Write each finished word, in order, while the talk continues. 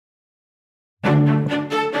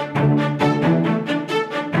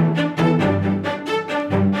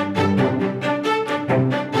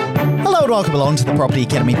welcome along to the Property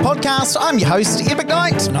Academy podcast. I'm your host, Ed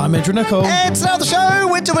McKnight. And I'm Andrew Nicol. And today on the show,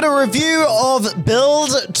 we're doing a review of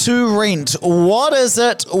Build to Rent. What is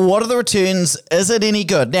it? What are the returns? Is it any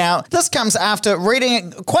good? Now, this comes after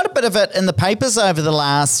reading quite a bit of it in the papers over the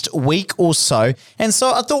last week or so. And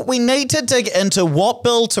so I thought we need to dig into what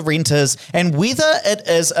Build to Rent is and whether it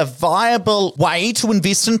is a viable way to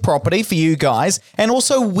invest in property for you guys, and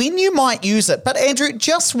also when you might use it. But Andrew,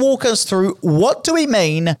 just walk us through, what do we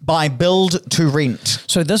mean by Build to Rent?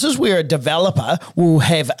 So this is where a developer will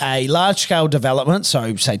have a large-scale development,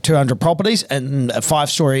 so say 200 properties in a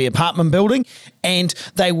 5-story apartment building, and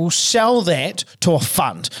they will sell that to a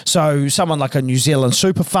fund. So someone like a New Zealand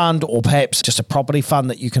super fund, or perhaps just a property fund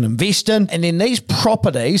that you can invest in. And then these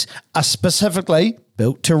properties are specifically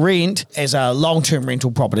built to rent as a long-term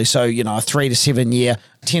rental property. So, a 3 to 7 year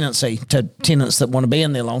tenancy to tenants that want to be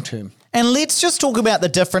in there long-term. And let's just talk about the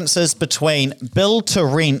differences between build to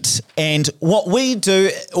rent and what we do,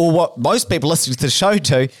 or what most people listening to the show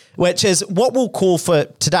do, which is what we'll call for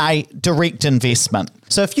today direct investment.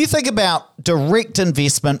 So if you think about direct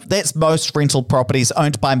investment, that's most rental properties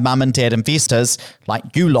owned by mum and dad investors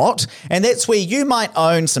like you lot. And that's where you might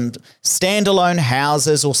own some standalone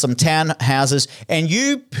houses or some townhouses, and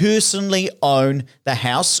you personally own the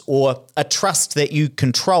house, or a trust that you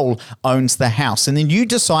control owns the house. And then you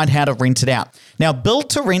decide how to rent it out. Now, build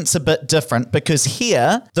to rent's a bit different because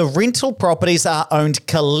here the rental properties are owned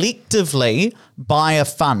collectively by a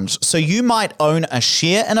fund. So you might own a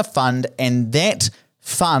share in a fund, and that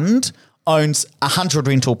fund owns 100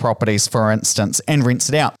 rental properties, for instance, and rents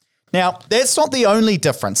it out. Now, that's not the only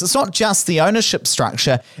difference. It's not just the ownership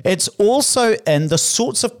structure. It's also in the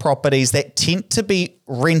sorts of properties that tend to be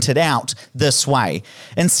rented out this way.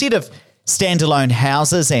 Instead of standalone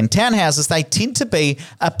houses and townhouses, they tend to be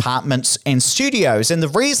apartments and studios. And the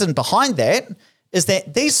reason behind that is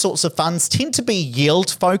that these sorts of funds tend to be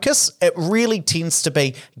yield focused. It really tends to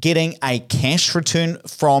be getting a cash return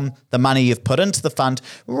from the money you've put into the fund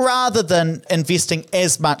rather than investing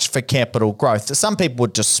as much for capital growth. Some people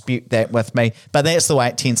would dispute that with me, but that's the way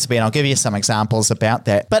it tends to be. And I'll give you some examples about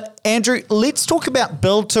that. But Andrew, let's talk about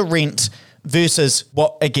build to rent versus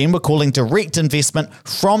what, again, we're calling direct investment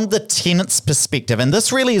from the tenant's perspective. And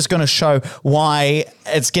this really is going to show why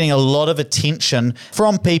it's getting a lot of attention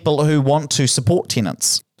from people who want to support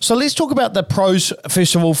tenants. So let's talk about the pros,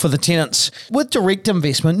 first of all, for the tenants. With direct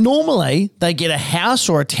investment, normally they get a house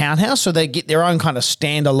or a townhouse, so they get their own kind of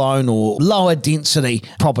standalone or lower density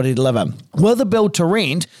property to live in. With a build to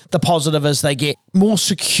rent, the positive is they get more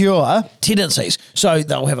secure tenancies. So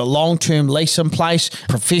they'll have a long-term lease in place,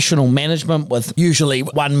 professional management with usually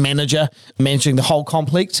one manager managing the whole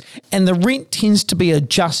complex, and the rent tends to be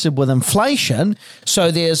adjusted with inflation. So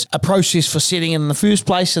there's a process for setting it in the first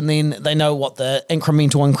place, and then they know what the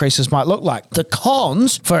incremental increases might look like. The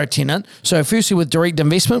cons for a tenant, so firstly with direct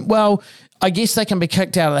investment, well, I guess they can be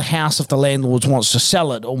kicked out of the house if the landlord wants to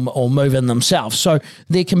sell it or move in themselves. So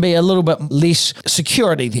there can be a little bit less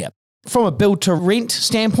security there. From a build to rent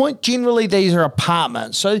standpoint, generally these are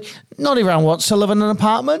apartments. So not everyone wants to live in an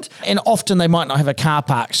apartment, and often they might not have a car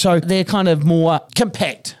park. So they're kind of more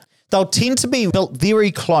compact. They'll tend to be built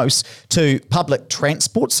very close to public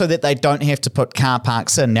transport so that they don't have to put car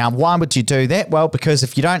parks in. Now, why would you do that? Well, because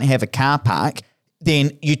if you don't have a car park,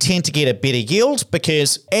 then you tend to get a better yield,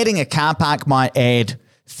 because adding a car park might add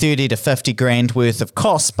 30 to 50 grand worth of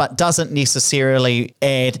costs, but doesn't necessarily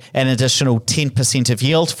add an additional 10% of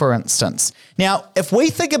yield, for instance. Now, if we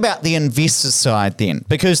think about the investor side then,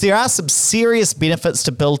 because there are some serious benefits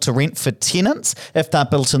to build to rent for tenants if they're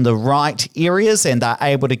built in the right areas and they're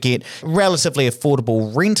able to get relatively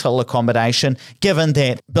affordable rental accommodation, given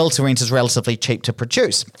that build to rent is relatively cheap to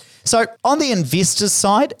produce. So on the investor's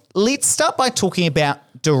side, let's start by talking about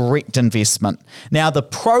direct investment. Now, the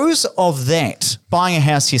pros of that, buying a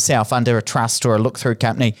house yourself under a trust or a look-through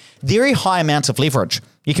company, very high amount of leverage.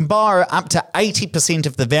 You can borrow up to 80%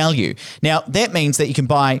 of the value. Now, that means that you can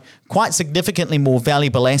buy quite significantly more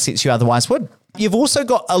valuable assets you otherwise would. You've also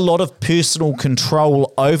got a lot of personal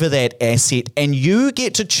control over that asset, and you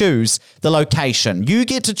get to choose the location. You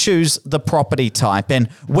get to choose the property type and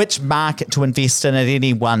which market to invest in at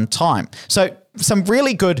any one time. So some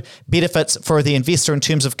really good benefits for the investor in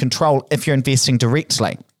terms of control if you're investing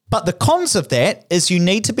directly. But the cons of that is you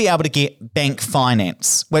need to be able to get bank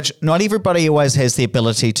finance, which not everybody always has the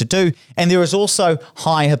ability to do. And there is also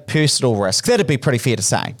higher personal risk. That'd be pretty fair to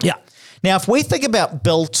say. Yeah. Now, if we think about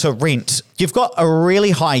build to rent, you've got a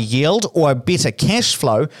really high yield or a better cash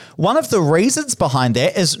flow. One of the reasons behind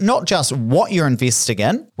that is not just what you're investing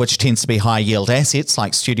in, which tends to be high yield assets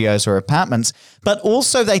like studios or apartments, but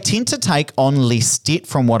also they tend to take on less debt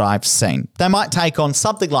from what I've seen. They might take on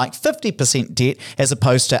something like 50% debt as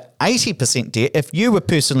opposed to 80% debt if you were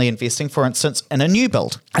personally investing, for instance, in a new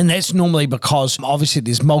build. And that's normally because obviously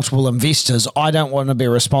there's multiple investors. I don't want to be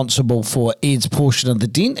responsible for Ed's portion of the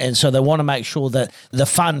debt, and so they want to make sure that the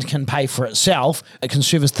fund can pay for itself, it can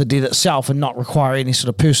service the debt itself and not require any sort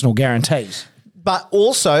of personal guarantees. But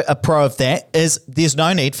also a pro of that is there's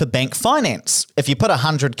no need for bank finance. If you put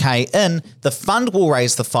 100K in, the fund will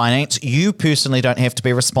raise the finance. You personally don't have to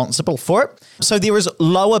be responsible for it. So there is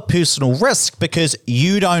lower personal risk because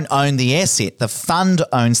you don't own the asset. The fund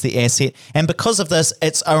owns the asset. And because of this,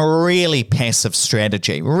 it's a really passive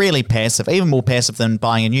strategy, really passive, even more passive than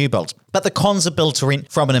buying a new build. But the cons of build to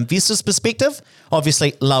rent from an investor's perspective,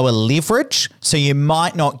 obviously lower leverage. So you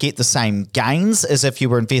might not get the same gains as if you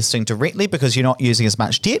were investing directly because you're not using as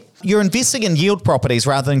much debt. You're investing in yield properties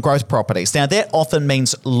rather than growth properties. Now that often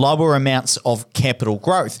means lower amounts of capital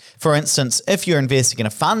growth. For instance, if you're investing in a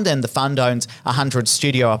fund and the fund owns 100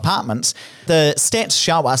 studio apartments, the stats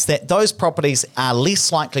show us that those properties are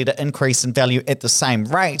less likely to increase in value at the same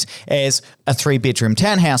rate as a 3-bedroom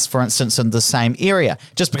townhouse, for instance, in the same area,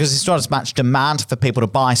 just because there's not as much demand for people to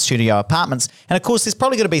buy studio apartments. And of course, there's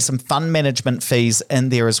probably going to be some fund management fees in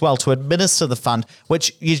there as well to administer the fund,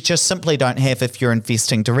 which you just simply don't have if you're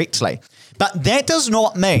investing directly. But that does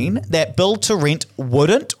not mean that build to rent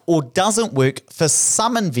wouldn't or doesn't work for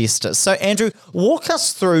some investors. So Andrew, walk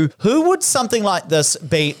us through who would something like this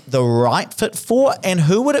be the right fit for and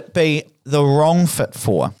who would it be the wrong fit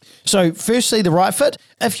for? So firstly, the right fit,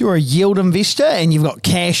 if you're a yield investor and you've got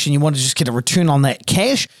cash and you want to just get a return on that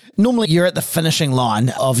cash, normally you're at the finishing line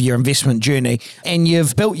of your investment journey and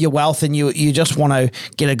you've built your wealth and you just want to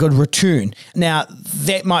get a good return. Now,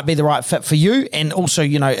 that might be the right fit for you. And also,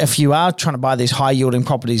 if you are trying to buy these high yielding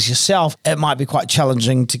properties yourself, it might be quite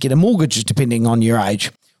challenging to get a mortgage depending on your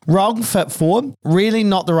age. Wrong fit for, really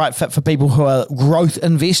not the right fit for people who are growth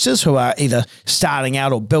investors who are either starting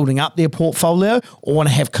out or building up their portfolio or want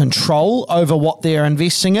to have control over what they're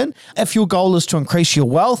investing in. If your goal is to increase your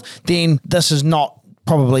wealth, then this is not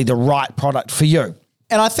probably the right product for you.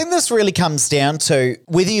 And I think this really comes down to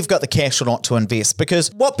whether you've got the cash or not to invest,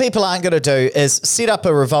 because what people aren't going to do is set up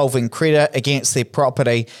a revolving credit against their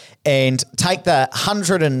property and take the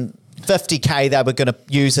 150K they were going to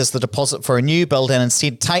use as the deposit for a new build and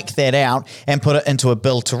instead take that out and put it into a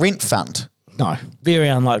build to rent fund. No, very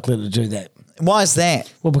unlikely to do that. Why is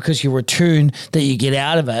that? Well, because your return that you get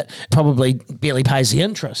out of it probably barely pays the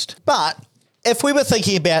interest. But if we were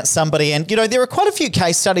thinking about somebody, and there are quite a few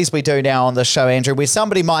case studies we do now on the show, Andrew, where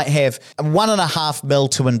somebody might have $1.5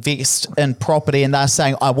 million to invest in property and they're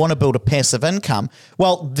saying, I want to build a passive income.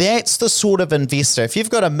 Well, that's the sort of investor. If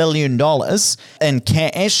you've got $1 million in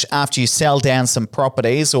cash after you sell down some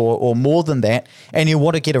properties or more than that, and you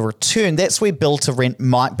want to get a return, that's where build to rent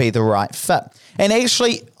might be the right fit. And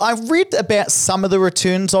actually, I read about some of the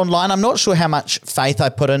returns online. I'm not sure how much faith I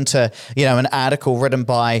put into, an article written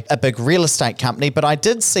by a big real estate company, but I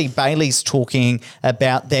did see Bailey's talking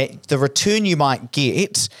about that the return you might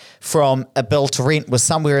get from a build to rent was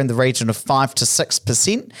somewhere in the region of 5 to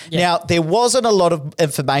 6%. Yeah. Now, there wasn't a lot of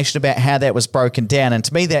information about how that was broken down, and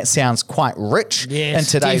to me that sounds quite rich in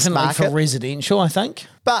today's market. For residential, I think.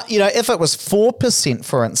 But, if it was 4%,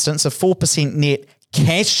 for instance, a 4% net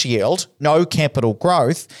cash yield, no capital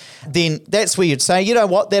growth, then that's where you'd say,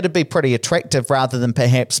 that'd be pretty attractive rather than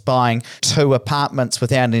perhaps buying 2 apartments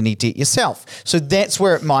without any debt yourself. So that's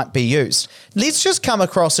where it might be used. Let's just come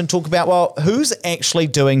across and talk about, who's actually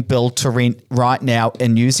doing build to rent right now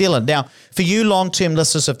in New Zealand? Now, for you long-term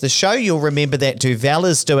listeners of the show, you'll remember that Duval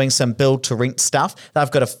is doing some build to rent stuff.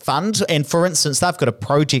 They've got a fund, and for instance, they've got a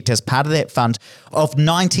project as part of that fund of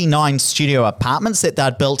 99 studio apartments that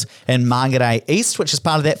they'd built in Mangere East, which is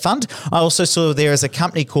part of that fund. I also saw there is a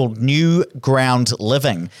company called New Ground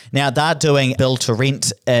Living. Now, they're doing build to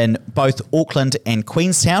rent in both Auckland and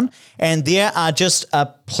Queenstown, and there are just a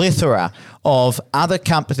plethora of other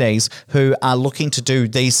companies who are looking to do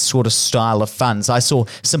these sort of style of funds. I saw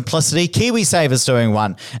Simplicity, KiwiSaver's doing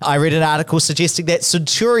one. I read an article suggesting that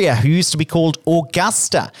Centuria, who used to be called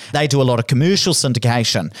Augusta, they do a lot of commercial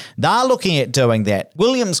syndication. They're looking at doing that.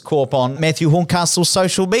 Williams Corp on Matthew Horncastle's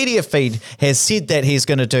social media feed has said that he's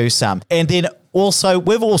going to do some. And then also,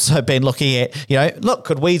 we've also been looking at, look,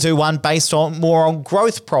 could we do one based on more on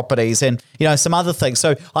growth properties and, some other things.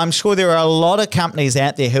 So I'm sure there are a lot of companies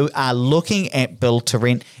out there who are looking at build to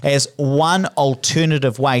rent as one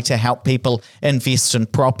alternative way to help people invest in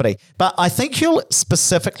property. But I think you'll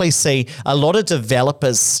specifically see a lot of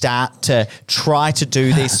developers start to try to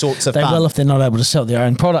do these sorts of They funds. will if they're not able to sell their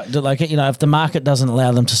own product. Like, if the market doesn't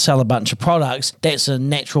allow them to sell a bunch of products, that's a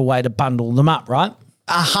natural way to bundle them up, right?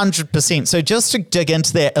 100%. So just to dig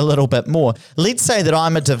into that a little bit more, let's say that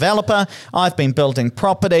I'm a developer, I've been building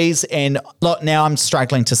properties, and look, now I'm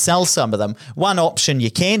struggling to sell some of them. One option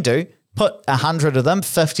you can do, put 100 of them,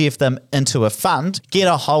 50 of them into a fund, get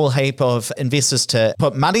a whole heap of investors to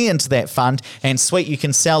put money into that fund, and sweet, you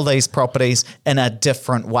can sell these properties in a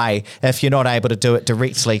different way if you're not able to do it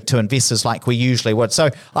directly to investors like we usually would. So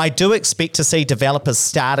I do expect to see developers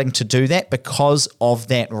starting to do that because of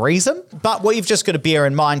that reason. But what you've just got to bear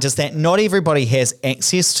in mind is that not everybody has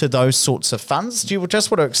access to those sorts of funds. Do you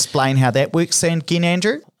just want to explain how that works again,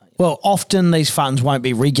 Andrew? Well, often these funds won't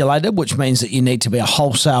be regulated, which means that you need to be a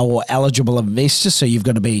wholesale or eligible investor. So you've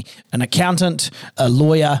got to be an accountant, a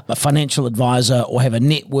lawyer, a financial advisor, or have a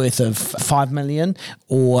net worth of $5 million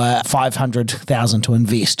or 500,000 to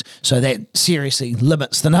invest. So that seriously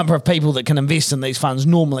limits the number of people that can invest in these funds,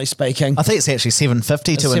 normally speaking. I think it's actually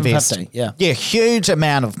 750 to invest. 750, yeah. Yeah, huge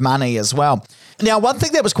amount of money as well. Now, one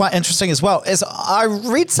thing that was quite interesting as well is I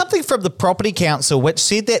read something from the Property Council which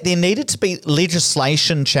said that there needed to be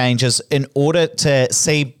legislation changes in order to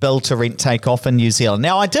see build to rent take off in New Zealand.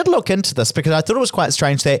 Now, I did look into this because I thought it was quite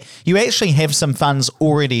strange that you actually have some funds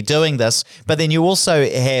already doing this, but then you also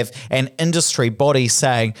have an industry body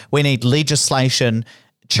saying we need legislation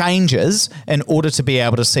changes in order to be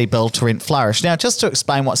able to see build to rent flourish. Now, just to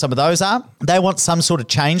explain what some of those are, they want some sort of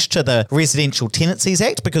change to the Residential Tenancies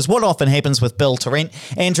Act, because what often happens with build to rent,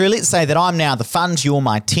 Andrew, let's say that I'm now the fund, you're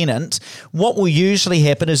my tenant. What will usually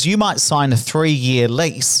happen is you might sign a 3-year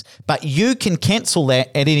lease, but you can cancel that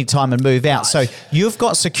at any time and move out. So you've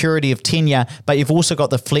got security of tenure, but you've also got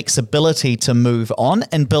the flexibility to move on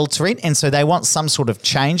in build to rent. And so they want some sort of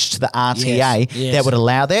change to the RTA that would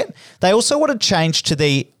allow that. They also want to change to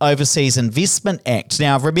the Overseas Investment Act.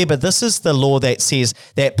 Now, remember, this is the law that says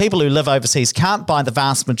that people who live overseas can't buy the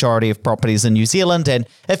vast majority of properties in New Zealand. And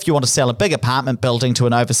if you want to sell a big apartment building to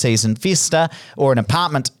an overseas investor or an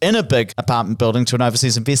apartment in a big apartment building to an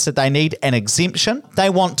overseas investor, they need an exemption.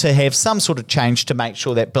 They want to have some sort of change to make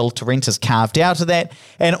sure that build to rent is carved out of that,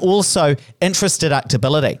 and also interest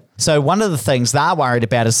deductibility. So one of the things they're worried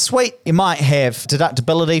about is, sweet, you might have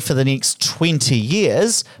deductibility for the next 20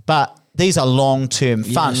 years, but these are long-term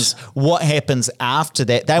funds. Yes. What happens after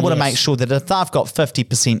that? They want to make sure that if they've got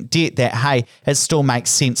 50% debt, that, hey, it still makes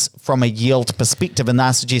sense from a yield perspective, and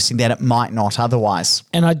they're suggesting that it might not otherwise.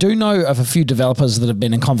 And I do know of a few developers that have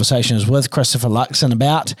been in conversations with Christopher Luxon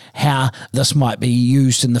about how this might be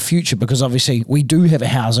used in the future, because obviously we do have a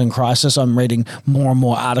housing crisis. I'm reading more and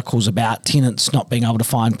more articles about tenants not being able to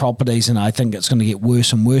find properties, and I think it's going to get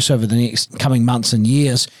worse and worse over the next coming months and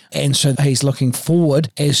years. And so he's looking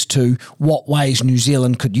forward as to what ways New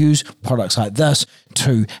Zealand could use products like this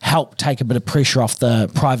to help take a bit of pressure off the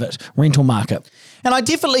private rental market. And I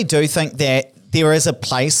definitely do think that there is a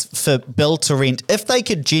place for build to rent if they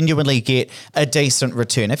could genuinely get a decent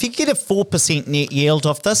return. If you get a 4% net yield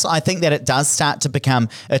off this, I think that it does start to become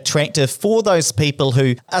attractive for those people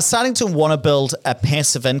who are starting to want to build a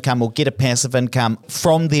passive income or get a passive income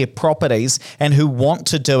from their properties, and who want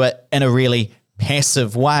to do it in a really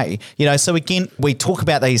passive way. So again, we talk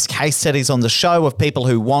about these case studies on the show of people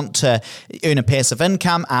who want to earn a passive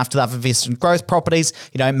income after they've invested in growth properties.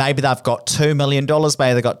 Maybe they've got $2 million,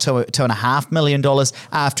 maybe they've got $2.5 million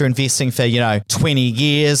after investing for, 20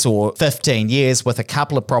 years or 15 years with a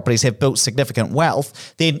couple of properties, have built significant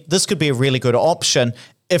wealth. Then this could be a really good option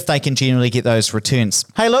if they can genuinely get those returns.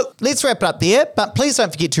 Hey, look, let's wrap it up there, but please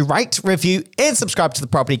don't forget to rate, review, and subscribe to the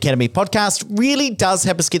Property Academy podcast. Really does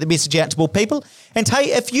help us get the message out to more people. And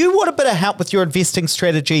hey, if you want a bit of help with your investing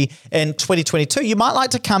strategy in 2022, you might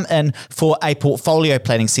like to come in for a portfolio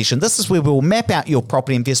planning session. This is where we'll map out your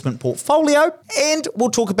property investment portfolio, and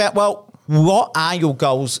we'll talk about, what are your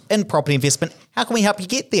goals in property investment? How can we help you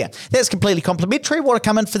get there? That's completely complimentary. Want to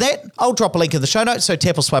come in for that? I'll drop a link in the show notes, so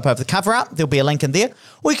tap or swipe over the cover art. There'll be a link in there.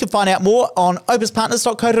 Or you can find out more on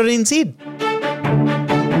opuspartners.co.nz.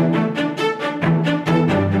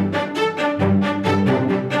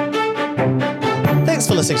 Thanks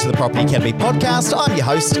for listening to the Property Academy podcast. I'm your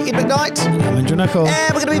host, Ed McKnight. I'm Andrew Nicol.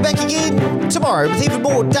 And we're going to be back again tomorrow with even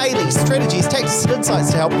more daily strategies, tactics, and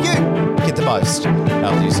insights to help you get the most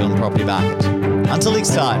out of the New Zealand property market. Until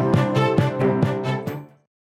next time.